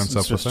say. It's Chunt's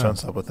Up With That.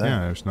 Chunt's Up With That. Yeah,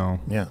 there's no.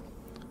 Yeah.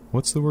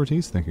 What's the word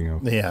he's thinking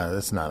of? Yeah,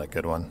 that's not a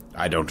good one.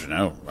 I don't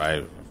know.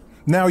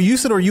 Now,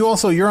 Usador,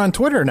 you're on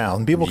Twitter now,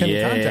 and people can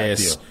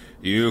contact you. Yes,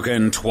 you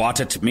can twat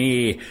at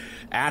me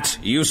at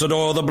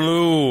Usador the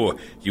Blue.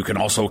 You can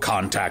also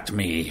contact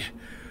me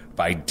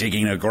by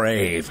digging a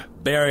grave,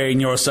 burying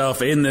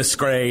yourself in this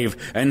grave,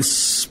 and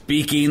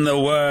speaking the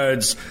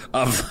words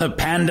of the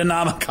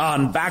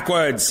Pandanomicon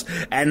backwards,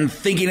 and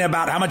thinking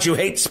about how much you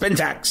hate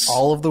Spintax.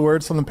 All of the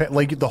words from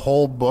the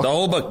whole book? The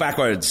whole book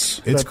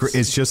backwards.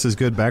 It's just as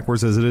good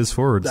backwards as it is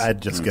forwards.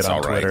 I'd just get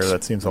on Twitter. Right.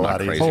 That seems a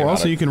lot easier. Oh,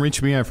 also you can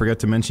reach me. I forgot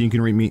to mention, you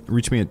can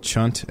reach me at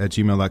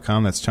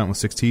chunt@gmail.com. That's chunt with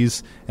 6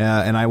 T's.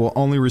 And I will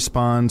only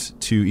respond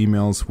to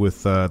emails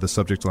with the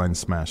subject line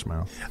Smash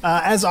Mouth.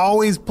 As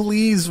always,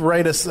 please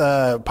write us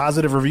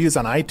positive reviews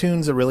on iTunes.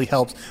 It really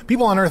helps.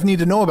 People on Earth need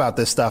to know about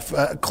this stuff.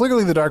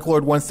 Clearly, the Dark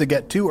Lord wants to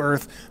get to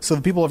Earth, so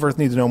the people of Earth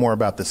need to know more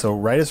about this. So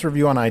write us a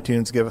review on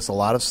iTunes. Give us a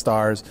lot of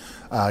stars.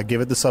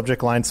 Give it the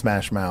subject line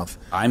Smash Mouth.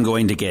 I'm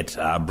going to get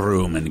a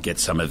broom and get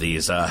some of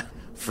these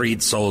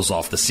freed souls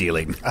off the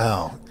ceiling.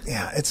 Oh,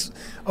 yeah.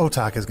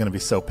 Otak is going to be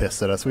so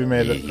pissed at us. We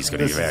made it. He's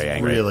going to be very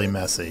angry. Really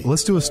messy.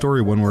 Let's do a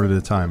story one word at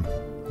a time.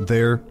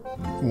 There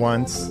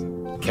once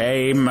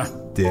came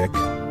Dick.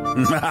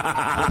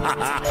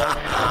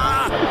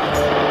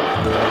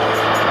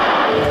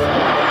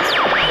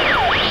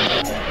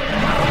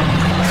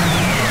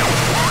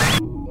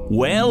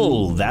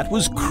 Well, that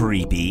was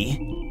creepy.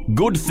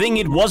 Good thing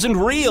it wasn't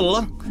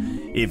real.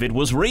 If it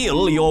was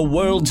real, your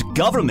world's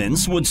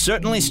governments would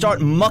certainly start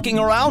mucking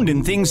around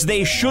in things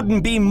they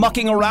shouldn't be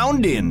mucking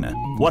around in.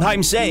 What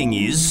I'm saying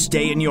is,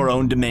 stay in your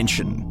own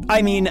dimension.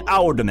 I mean,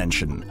 our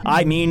dimension.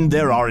 I mean,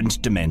 there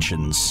aren't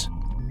dimensions.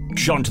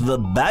 Chunt the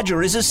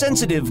Badger is a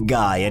sensitive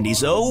guy, and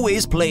he's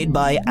always played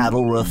by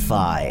Adal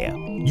Rafai.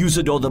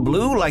 Usador the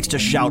Blue likes to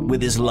shout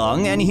with his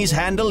lung, and he's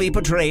handily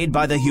portrayed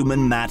by the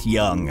human Matt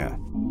Young.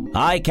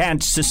 I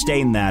can't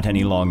sustain that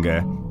any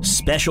longer.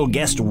 Special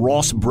guest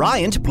Ross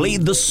Bryant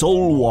played the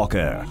Soul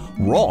Walker.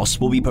 Ross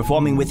will be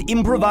performing with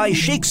Improvised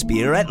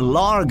Shakespeare at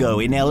Largo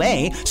in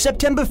LA,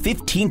 September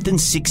 15th and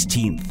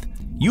 16th.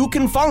 You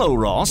can follow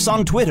Ross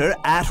on Twitter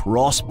at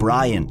Ross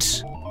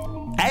Bryant.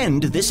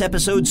 And this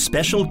episode's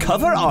special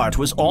cover art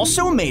was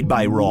also made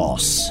by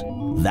Ross.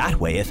 That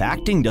way, if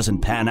acting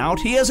doesn't pan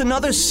out, he has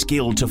another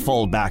skill to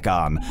fall back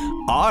on.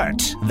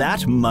 Art,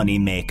 that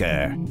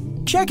moneymaker.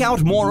 Check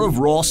out more of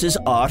Ross's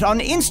art on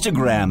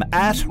Instagram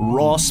at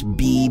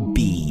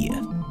RossBB.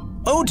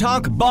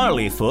 Otak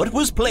Barleyfoot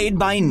was played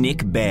by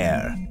Nick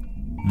Bear.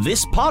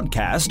 This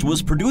podcast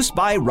was produced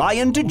by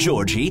Ryan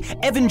DeGiorgi,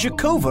 Evan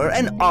Jacover,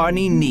 and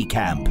Arnie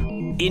Niekamp.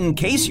 In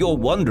case you're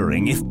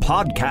wondering if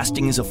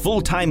podcasting is a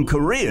full-time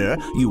career,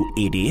 you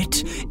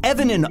idiot,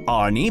 Evan and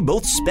Arnie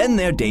both spend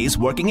their days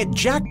working at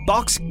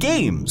Jackbox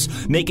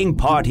Games, making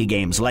party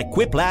games like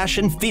Quiplash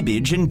and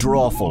Fibbage and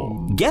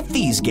Drawful. Get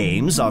these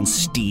games on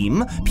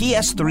Steam,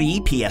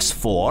 PS3,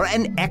 PS4,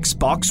 and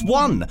Xbox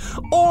One,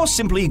 or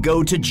simply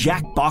go to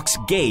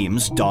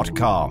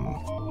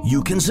jackboxgames.com.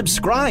 You can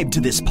subscribe to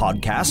this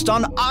podcast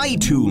on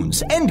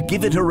iTunes and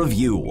give it a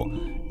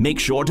review. Make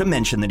sure to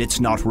mention that it's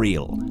not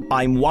real.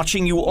 I'm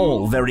watching you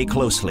all very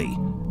closely.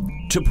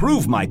 To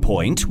prove my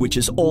point, which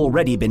has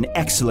already been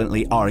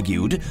excellently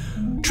argued,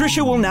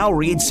 Trisha will now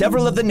read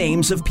several of the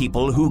names of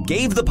people who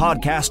gave the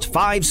podcast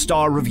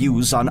 5-star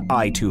reviews on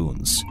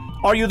iTunes.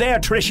 Are you there,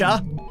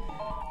 Trisha?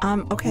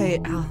 Okay,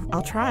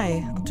 I'll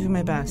try. I'll do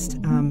my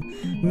best.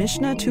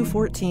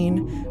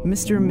 Mishnah214,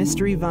 Mr.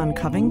 Mystery Von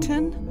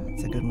Covington.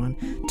 That's a good one.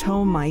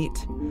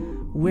 Tomite.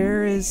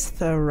 Where is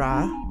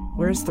Thra?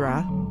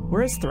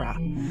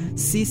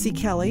 Cece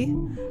Kelly,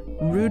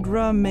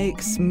 Rudra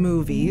Makes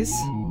Movies,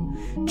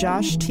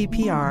 Josh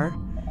TPR,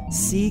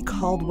 C.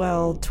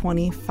 Caldwell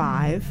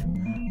 25,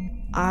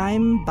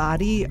 I'm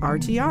Body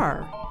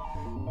RTR,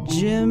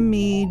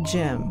 Jimmy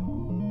Jim,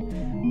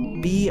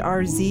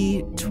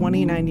 BRZ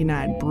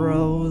 2099,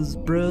 Bros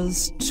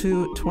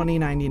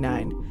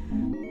 2099,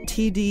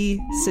 TD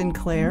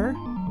Sinclair,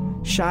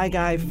 Shy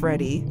Guy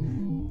Freddy,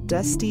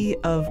 Dusty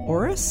of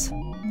Oris.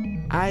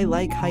 I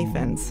like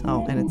hyphens.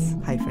 Oh, and it's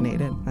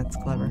hyphenated. That's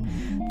clever.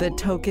 The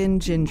Token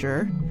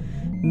Ginger,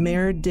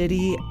 Mayor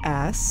Diddy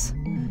S.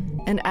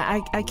 And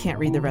I can't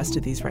read the rest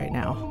of these right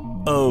now.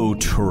 Oh,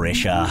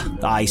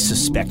 Trisha, I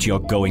suspect you're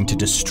going to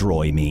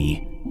destroy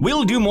me.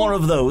 We'll do more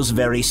of those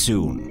very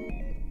soon.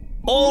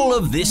 All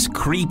of this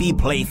creepy,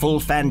 playful,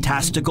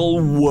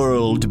 fantastical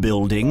world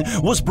building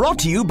was brought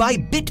to you by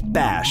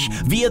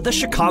BitBash via the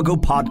Chicago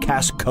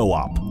Podcast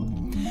Co-op.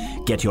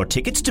 Get your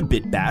tickets to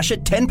BitBash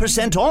at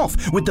 10%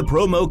 off with the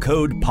promo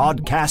code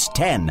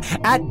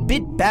PODCAST10 at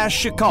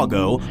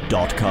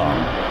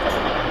bitbashchicago.com.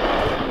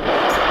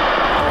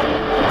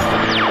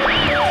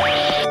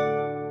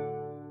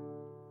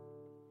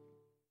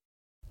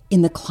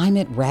 In the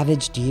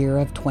climate-ravaged year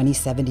of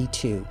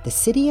 2072, the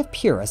city of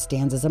Pura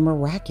stands as a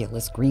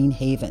miraculous green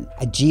haven,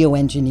 a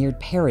geoengineered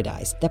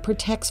paradise that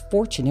protects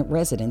fortunate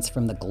residents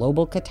from the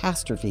global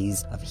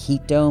catastrophes of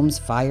heat domes,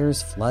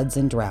 fires, floods,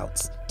 and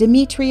droughts.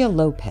 Demetria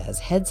Lopez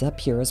heads up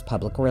Pura's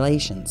public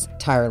relations,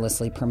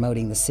 tirelessly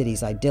promoting the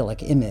city's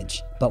idyllic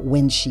image. But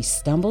when she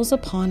stumbles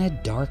upon a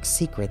dark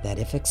secret that,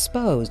 if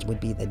exposed, would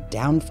be the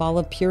downfall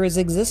of Pura's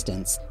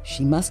existence,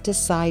 she must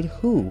decide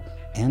who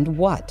and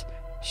what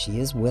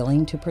she is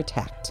willing to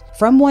protect.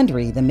 From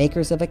Wondery, the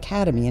makers of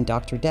Academy and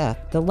Dr. Death,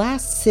 The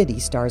Last City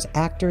stars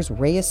actors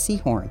Reyes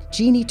Sehorn,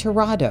 Jeannie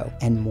Torrado,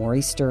 and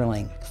Maury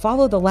Sterling.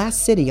 Follow The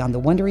Last City on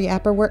the Wondery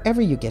app or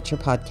wherever you get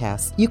your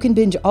podcasts. You can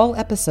binge all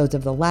episodes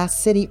of The Last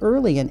City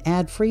early and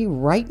ad-free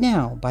right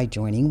now by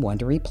joining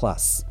Wondery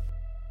Plus.